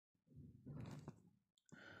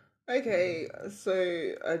Okay,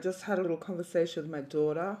 so I just had a little conversation with my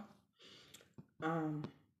daughter. Um,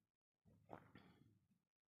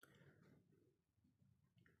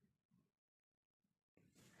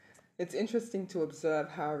 it's interesting to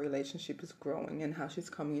observe how our relationship is growing and how she's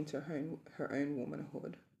coming into her own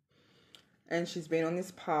womanhood. And she's been on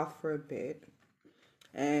this path for a bit,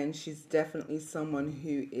 and she's definitely someone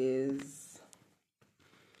who is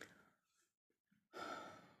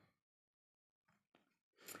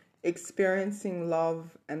experiencing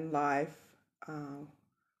love and life uh,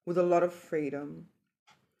 with a lot of freedom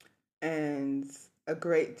and a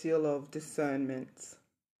great deal of discernment.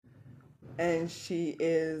 And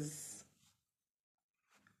she's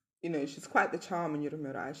quite the charm in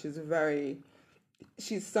Yurumurai.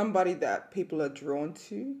 She's somebody that people are drawn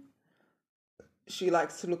to. She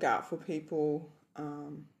likes to look out for people.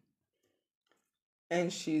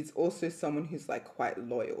 And she's also someone who's like quite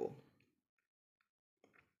loyal.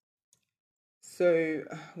 So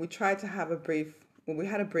we tried to have we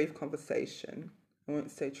had a brief conversation. I won't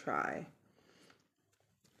say try.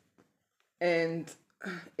 And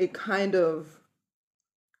it kind of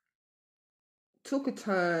took a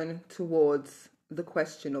turn towards the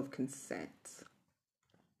question of consent.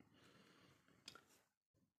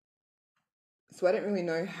 So I don't really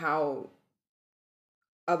know how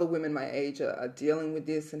other women my age are dealing with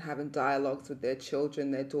this and having dialogues with their children,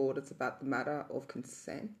 their daughters, about the matter of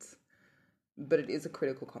consent. But it is a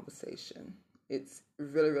critical conversation. It's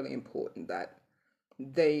really, really important that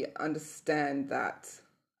they understand that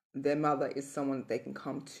their mother is someone that they can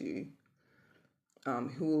come to,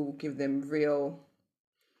 who will give them real,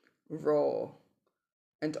 raw,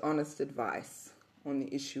 and honest advice on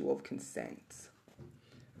the issue of consent.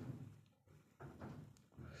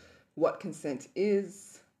 What consent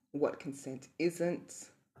is, what consent isn't,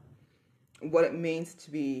 what it means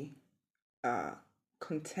to be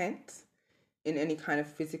content in any kind of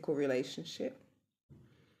physical relationship.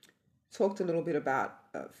 Talked a little bit about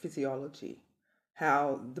physiology,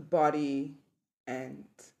 how the body and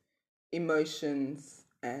emotions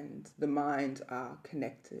and the mind are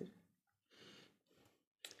connected,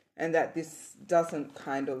 and that this doesn't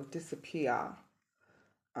kind of disappear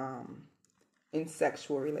um, in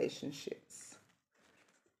sexual relationships.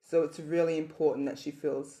 So it's really important that she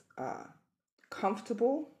feels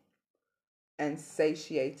comfortable and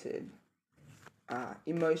satiated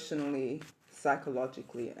emotionally,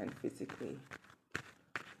 psychologically, and physically.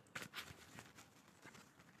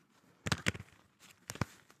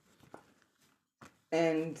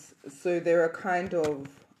 And so there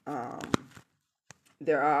are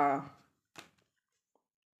there are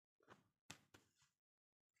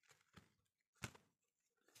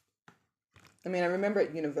I remember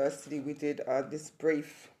at university we did this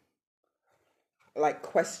brief like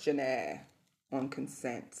questionnaire on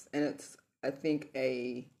consent, and it's, I think,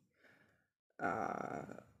 a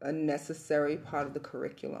necessary part of the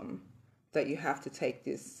curriculum that you have to take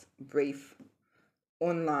this brief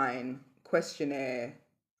online questionnaire,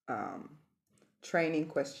 training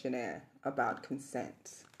questionnaire about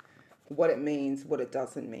consent, what it means, what it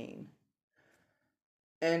doesn't mean.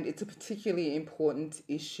 And it's a particularly important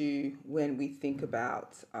issue when we think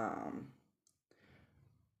about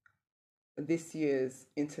this year's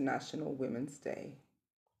International Women's Day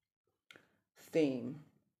theme.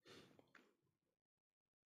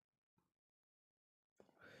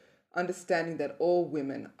 Understanding that all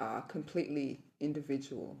women are completely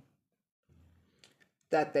individual,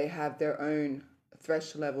 that they have their own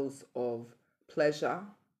threshold levels of pleasure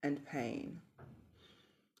and pain,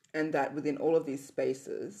 and that within all of these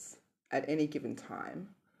spaces, at any given time,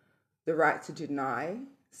 the right to deny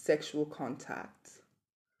sexual contact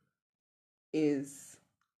is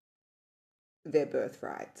their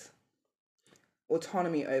birthright.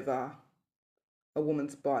 Autonomy over a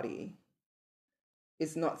woman's body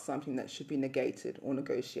is not something that should be negated or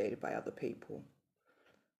negotiated by other people.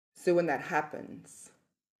 So when that happens,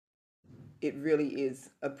 it really is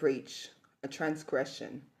a breach, a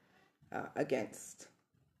transgression against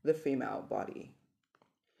the female body.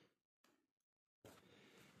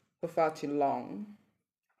 For far too long,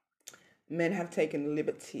 men have taken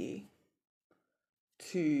liberty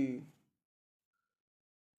to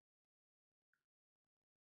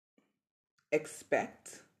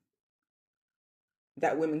expect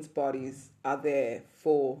that women's bodies are there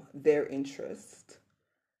for their interest,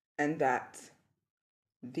 and that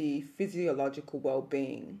the physiological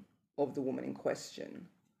well-being of the woman in question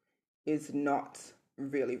is not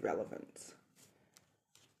really relevant.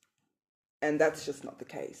 And that's just not the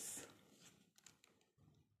case.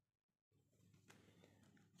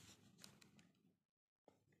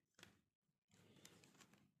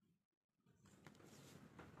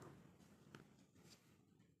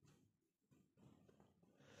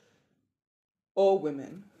 all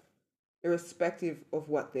women, irrespective of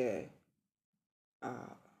what their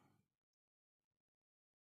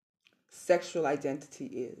sexual identity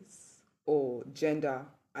is or gender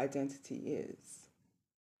identity is,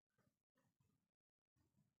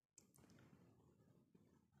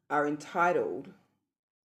 are entitled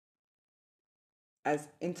as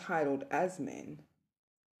men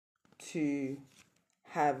to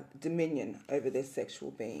have dominion over their sexual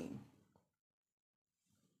being.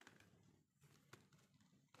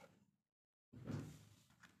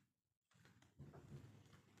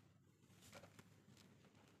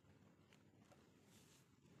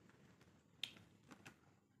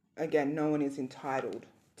 Again, no one is entitled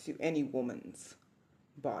to any woman's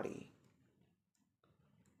body.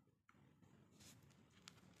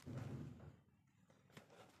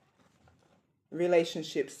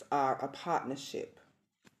 Relationships are a partnership.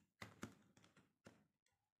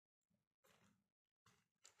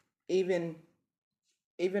 Even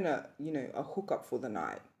a hookup for the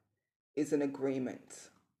night is an agreement.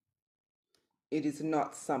 It is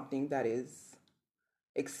not something that is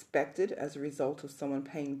expected as a result of someone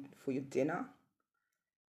paying for your dinner.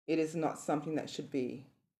 It is not something that should be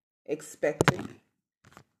expected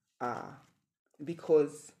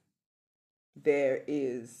because there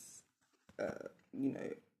is,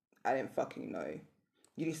 I don't fucking know.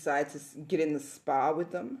 You decide to get in the spa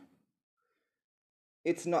with them.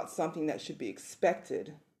 It's not something that should be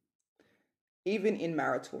expected, even in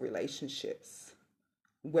marital relationships,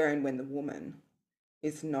 wherein when the woman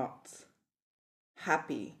is not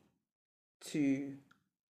happy to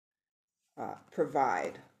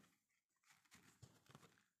provide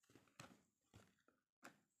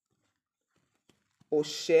or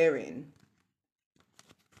share in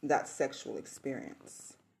that sexual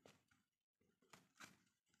experience.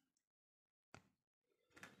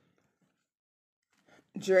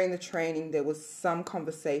 During the training, there was some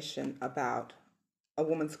conversation about a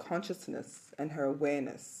woman's consciousness and her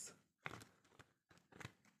awareness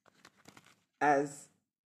as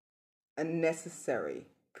a necessary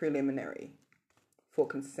preliminary for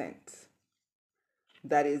consent.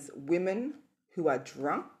 That is, women who are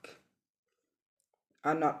drunk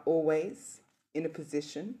are not always in a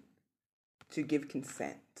position to give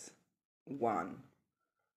consent. 1.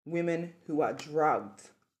 Women who are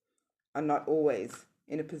drugged are not always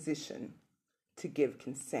in a position to give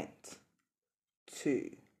consent.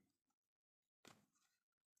 2.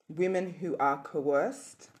 Women who are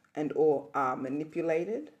coerced and or are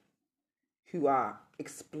manipulated, who are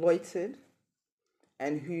exploited,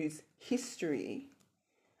 and whose history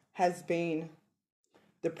has been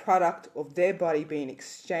the product of their body being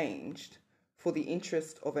exchanged for the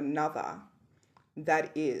interest of another,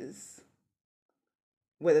 that is,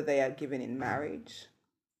 whether they are given in marriage,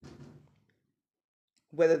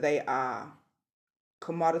 whether they are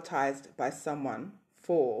commoditized by someone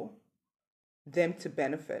for them to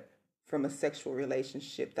benefit from a sexual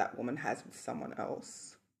relationship that woman has with someone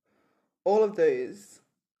else. All of those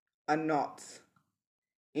are not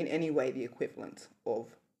in any way the equivalent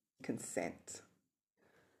of consent.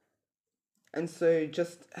 And so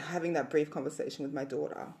just having that brief conversation with my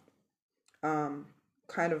daughter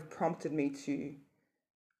kind of prompted me to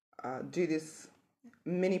do this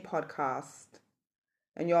mini podcast.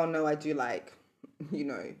 And y'all know I do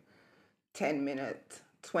 10-minute,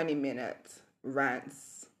 20-minute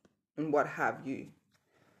rants and what have you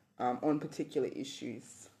on particular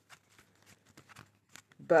issues.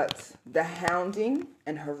 But the hounding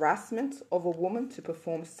and harassment of a woman to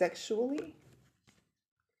perform sexually,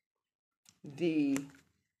 the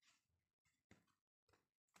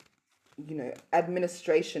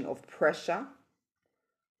administration of pressure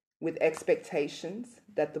with expectations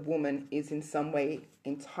that the woman is in some way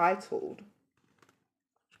entitled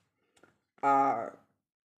are,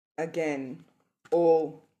 again,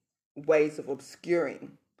 all ways of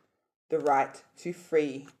obscuring the right to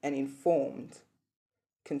free and informed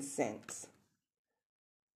consent.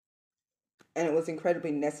 And it was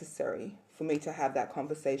incredibly necessary for me to have that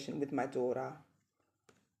conversation with my daughter.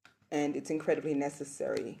 And it's incredibly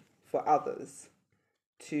necessary for others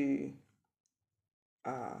to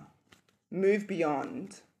move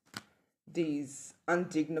beyond these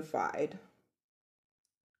undignified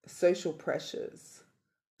social pressures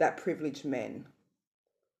that privilege men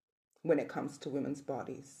when it comes to women's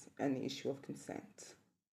bodies and the issue of consent.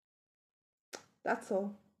 That's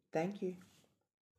all. Thank you.